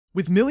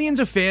With millions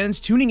of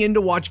fans tuning in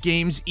to watch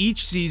games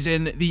each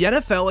season, the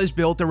NFL has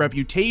built a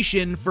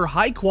reputation for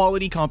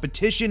high-quality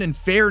competition and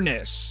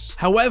fairness.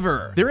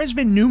 However, there has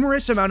been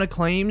numerous amount of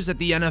claims that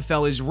the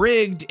NFL is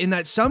rigged in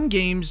that some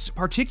games,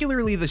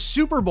 particularly the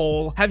Super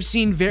Bowl, have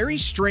seen very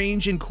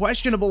strange and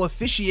questionable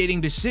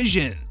officiating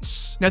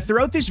decisions. Now,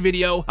 throughout this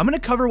video, I'm going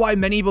to cover why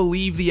many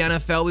believe the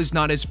NFL is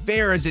not as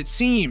fair as it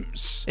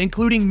seems,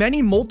 including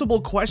many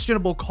multiple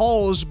questionable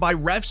calls by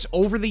refs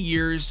over the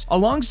years,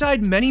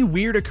 alongside many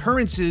weird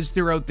occurrences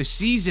throughout the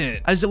season,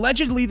 as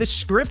allegedly the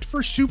script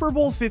for Super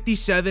Bowl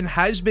LVII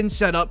has been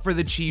set up for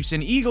the Chiefs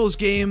and Eagles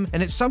game,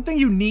 and it's something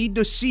you need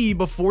to see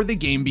before the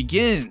game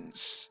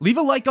begins. Leave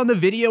a like on the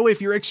video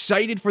if you're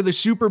excited for the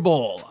Super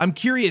Bowl. I'm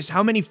curious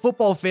how many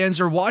football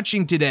fans are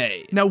watching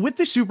today. Now, with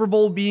the Super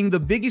Bowl being the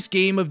biggest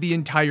game of the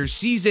entire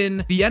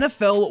season, the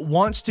NFL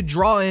wants to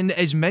draw in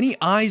as many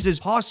eyes as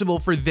possible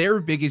for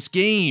their biggest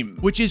game,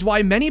 which is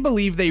why many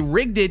believe they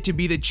rigged it to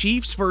be the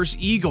Chiefs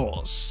versus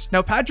Eagles.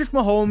 Now, Patrick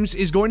Mahomes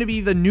is going to be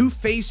the new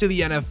face of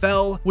the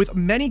NFL. With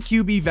many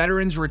QB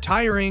veterans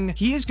retiring,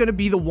 he is going to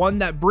be the one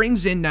that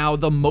brings in now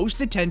the most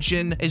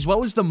attention as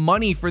well as the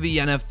money for the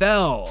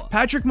NFL.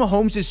 Patrick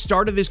Mahomes'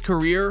 start of his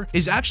career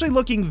is actually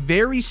looking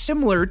very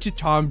similar to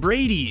Tom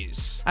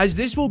Brady's, as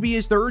this will be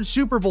his third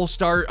Super Bowl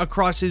start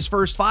across his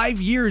first 5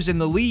 years in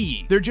the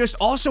league. There just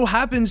also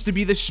happens to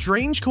be the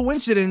strange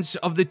coincidence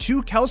of the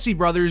two Kelce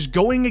brothers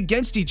going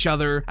against each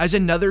other as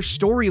another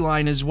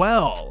storyline as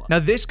well. Now,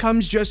 this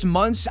comes just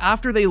months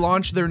after they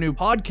launched their new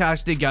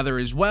podcast together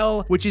as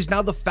well, which is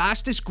now the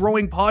fastest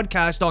growing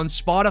podcast on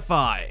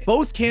Spotify.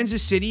 Both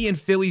Kansas City and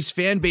Philly's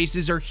fan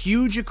bases are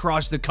huge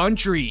across the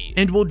country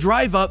and will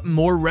drive up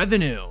more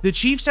revenue. The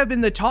Chiefs have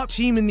been the top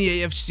team in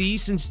the AFC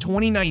since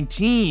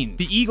 2019.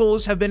 The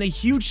Eagles have been a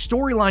huge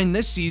storyline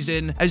this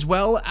season as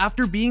well,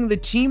 after being the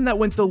team that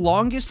went the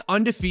longest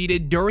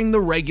undefeated during the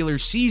regular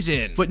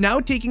season, but now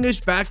taking us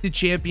back to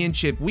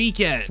championship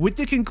weekend. With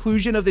the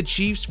conclusion of the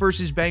Chiefs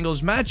versus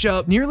Bengals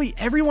matchup, nearly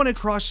everyone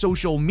across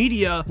social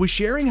media was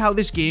sharing how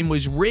this game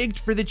was rigged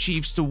for the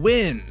Chiefs to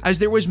win, as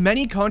there was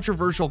many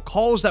controversial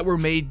calls that were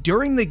made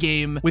during the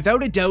game,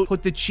 without a doubt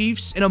put the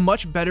Chiefs in a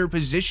much better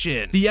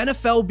position. The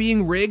NFL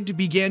being rigged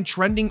began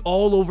trending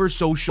all over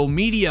social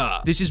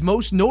media. This is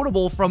most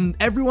notable from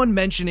everyone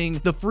mentioning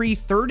the free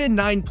 3rd and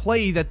 9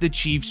 play that the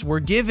Chiefs were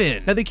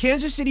given. Now, the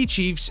Kansas City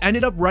Chiefs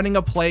ended up running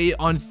a play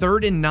on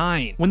 3rd and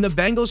 9 when the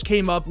Bengals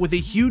came up with a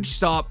huge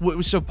stop, what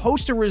was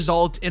supposed to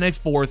result in a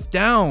 4th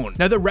down.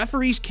 Now, the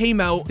referees came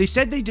out, they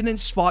said they didn't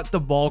spot the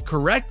ball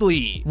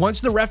correctly.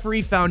 Once the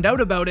referee found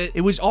out about it,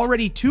 it was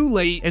already too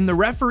late, and the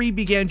referee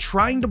began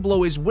trying to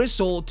blow his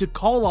whistle to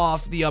call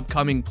off the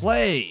upcoming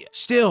play.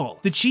 Still,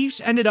 the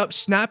Chiefs ended up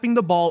snapping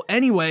the ball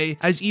anyway,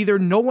 as either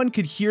no one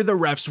could hear the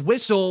ref's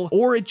whistle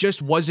or it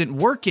just wasn't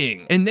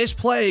working. And this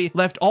play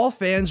left all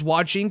fans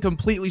watching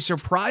completely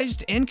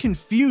surprised and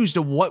confused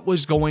of what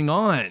was going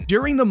on.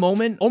 During the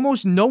moment,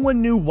 almost no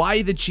one knew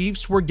why the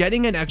Chiefs were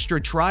getting an extra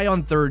try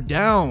on 3rd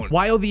down.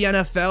 While the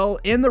NFL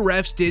and the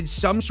refs did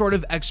some sort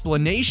of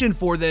explanation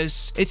for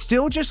this, it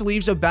still just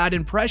leaves a bad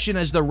impression,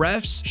 as the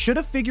refs should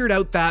have figured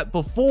out that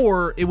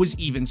before it was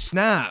even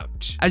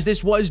snapped, as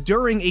this was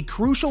during a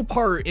crucial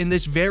part in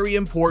this very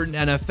important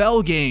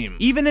NFL game.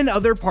 Even in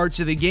other parts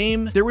of the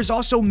game, there was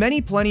also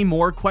plenty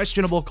more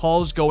questionable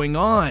calls going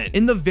on.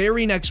 In the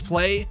very next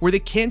play, where the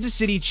Kansas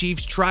City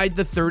Chiefs tried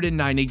the 3rd and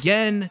 9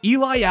 again,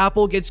 Eli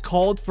Apple gets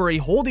called for a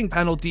holding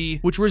penalty,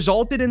 which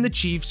resulted in the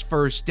Chiefs'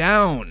 1st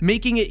down,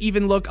 making it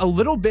even look a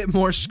little bit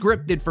more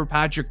scripted for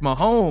Patrick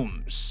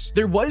Mahomes.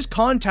 There was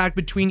contact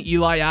between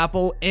Eli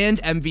Apple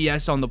and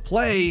MVS on the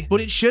play, but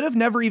it should have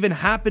never even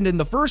happened in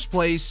the first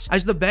place,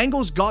 as the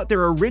Bengals got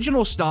their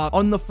original stop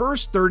on the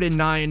first 3rd and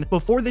 9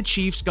 before the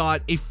Chiefs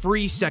got a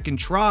free 2nd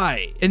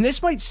try. And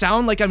this might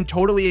sound like I'm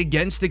totally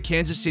against the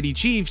Kansas City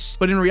Chiefs,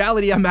 but in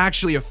reality, I'm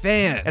actually a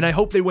fan, and I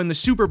hope they win the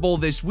Super Bowl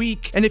this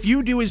week. And if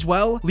you do as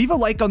well, leave a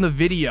like on the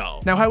video.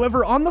 Now,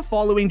 however, on the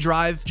following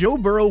drive, Joe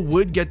Burrow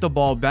would get the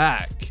ball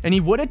back, and he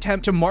would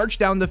attempt to march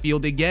down the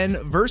field again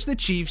versus the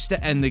Chiefs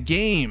to end the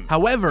game.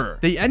 However,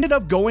 they ended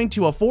up going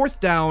to a 4th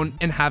down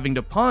and having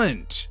to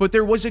punt. But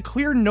there was a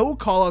clear no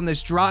call on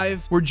this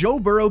drive, where Joe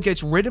Burrow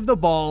gets rid of the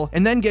ball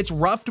and then gets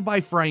roughed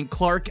by Frank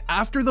Clark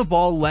after the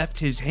ball left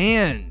his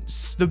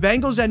hands. The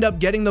Bengals end up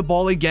getting the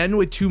ball again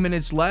with 2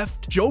 minutes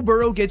left. Joe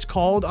Burrow gets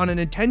called on an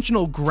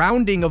intentional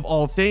grounding of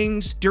all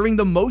things during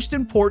the most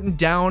important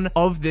down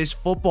of this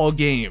football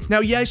game.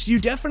 Now, yes, you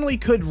definitely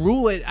could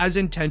rule it as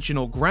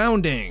intentional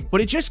grounding, but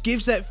it just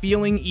gives that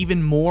feeling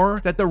even more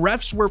that the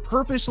refs were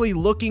purposely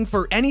looking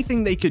for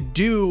anything they could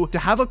do to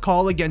have a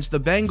call against the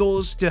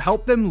Bengals to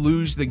help them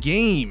lose the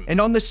game.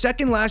 And on the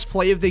second last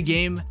play of the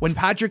game, when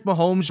Patrick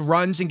Mahomes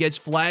runs and gets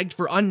flagged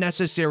for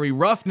unnecessary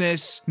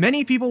roughness,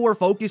 many people were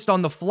focused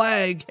on the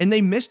flag, and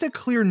they missed a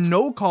clear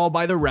no call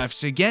by the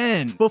refs again.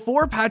 again.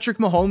 Before Patrick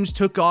Mahomes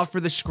took off for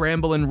the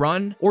scramble and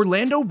run,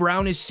 Orlando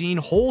Brown is seen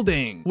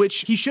holding,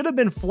 which he should have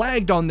been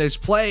flagged on this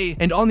play.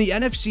 And on the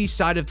NFC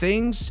side of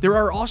things, there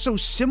are also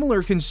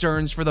similar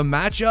concerns for the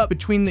matchup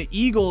between the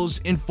Eagles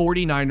and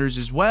 49ers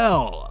as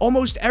well.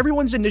 Almost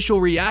everyone's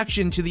initial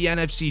reaction to the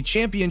NFC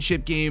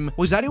Championship game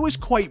was that it was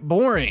quite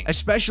boring,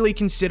 especially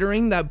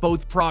considering that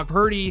both Brock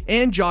Purdy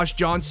and Josh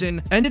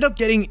Johnson ended up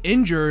getting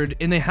injured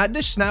and they had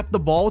to snap the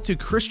ball to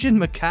Christian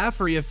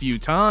McCaffrey a few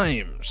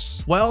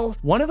times. Well,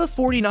 one of the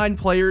 49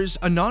 players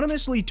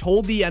anonymously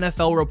told the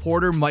NFL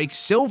reporter Mike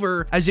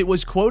Silver, as it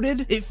was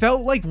quoted, "It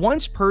felt like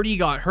once Purdy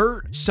got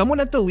hurt, someone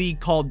at the league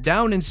called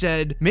down and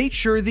said, make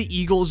sure the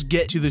Eagles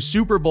get to the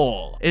Super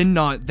Bowl, and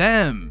not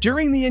them."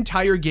 During the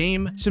entire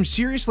game, some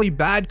seriously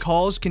bad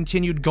calls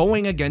continued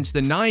going against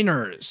the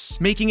Niners,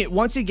 making it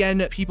once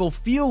again people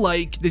feel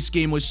like this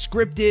game was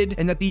scripted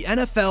and that the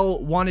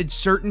NFL wanted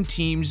certain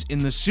teams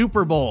in the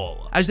Super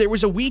Bowl, as there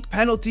was a weak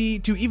penalty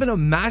to even a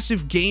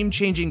massive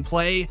game-changing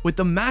play with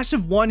the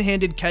massive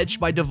one-handed catch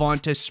by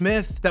Devonta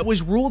Smith that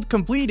was ruled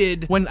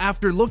completed when,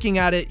 after looking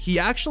at it, he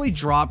actually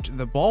dropped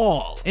the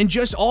ball. And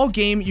just all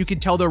game, you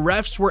could tell the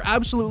refs were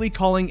absolutely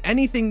calling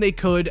anything they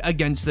could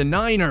against the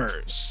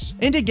Niners.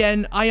 And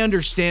again, I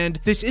understand,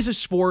 this is a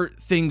sport,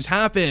 things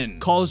happen,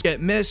 calls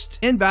get missed,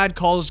 and bad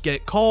calls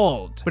get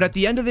called. But at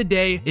the end of the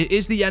day, it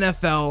is the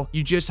NFL,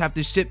 you just have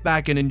to sit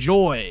back and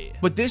enjoy.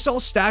 But this all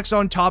stacks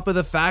on top of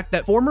the fact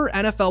that former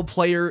NFL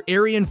player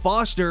Arian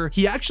Foster,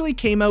 he actually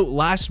came out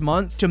last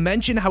month to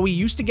mention how he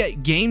used to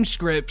get game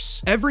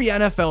scripts every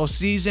NFL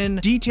season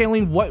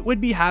detailing what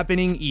would be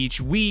happening each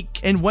week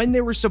and when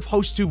they were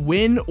supposed to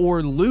win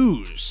or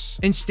lose,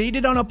 and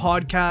stated on a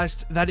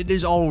podcast that it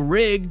is all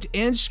rigged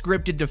and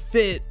scripted to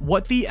fit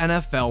what the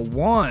NFL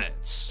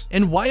wants.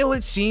 And while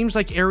it seems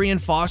like Arian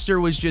Foster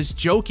was just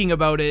joking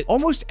about it,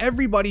 almost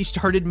everybody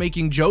started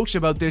making jokes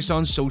about this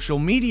on social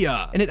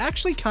media, and it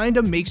actually kind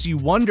of makes you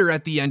wonder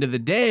at the end of the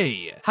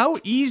day, how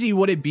easy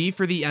would it be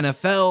for the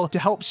NFL to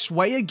help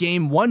sway a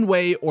game one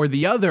way or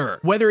the other,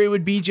 whether it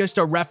would be just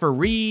a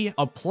referee,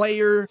 a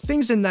player,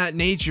 things in that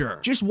nature.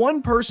 Just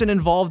one person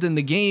involved in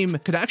the game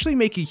could actually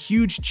make a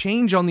huge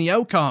change on the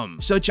outcome,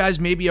 such as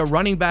maybe a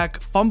running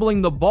back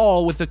fumbling the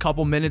ball with a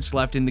couple minutes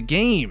left in the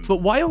game.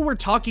 But while we're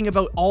talking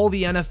about all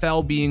the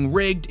NFL being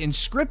rigged and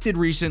scripted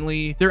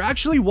recently, there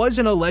actually was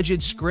an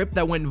alleged script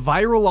that went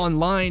viral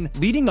online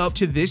leading up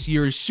to this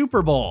year's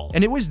Super Bowl,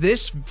 and it was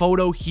this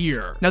photo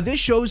here. Now this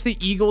shows the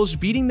Eagles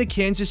beating the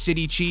Kansas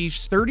City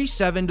Chiefs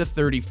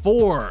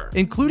 37-34,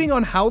 including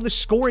on how the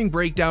scoring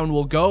breakdown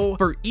will go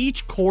for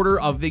each quarter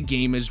of the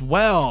game as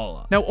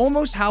well. Now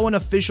almost how an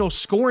official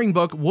scoring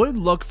book would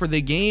look for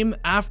the game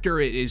after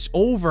it is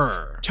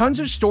over. Tons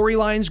of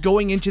storylines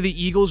going into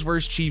the Eagles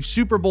vs Chiefs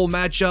Super Bowl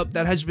matchup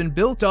that has been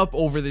built up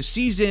over the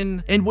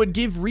season and would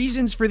give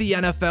reasons for the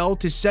NFL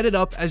to set it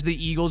up as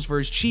the Eagles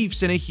vs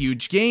Chiefs in a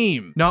huge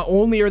game. Not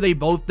only are they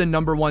both the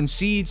 #1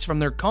 seeds from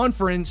their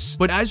conference,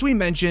 but as we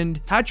mentioned,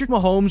 Patrick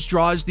Mahomes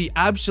draws the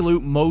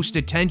absolute most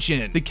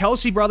attention. The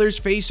Kelce brothers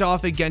face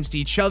off against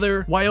each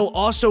other while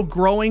also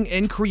growing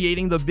and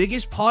creating the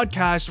biggest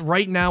podcast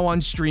right now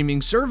on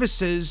streaming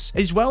services,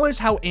 as well as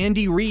how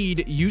Andy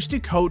Reid used to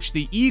coach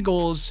the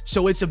Eagles,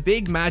 so it's a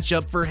big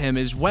matchup for him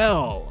as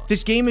well.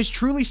 This game is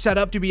truly set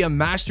up to be a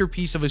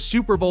masterpiece of a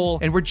Super Bowl,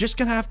 and we're just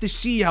gonna have to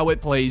see how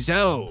it plays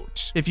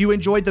out. If you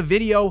enjoyed the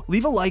video,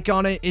 leave a like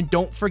on it and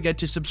don't forget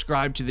to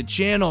subscribe to the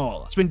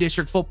channel. It's been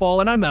District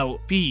Football and I'm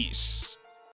out. Peace.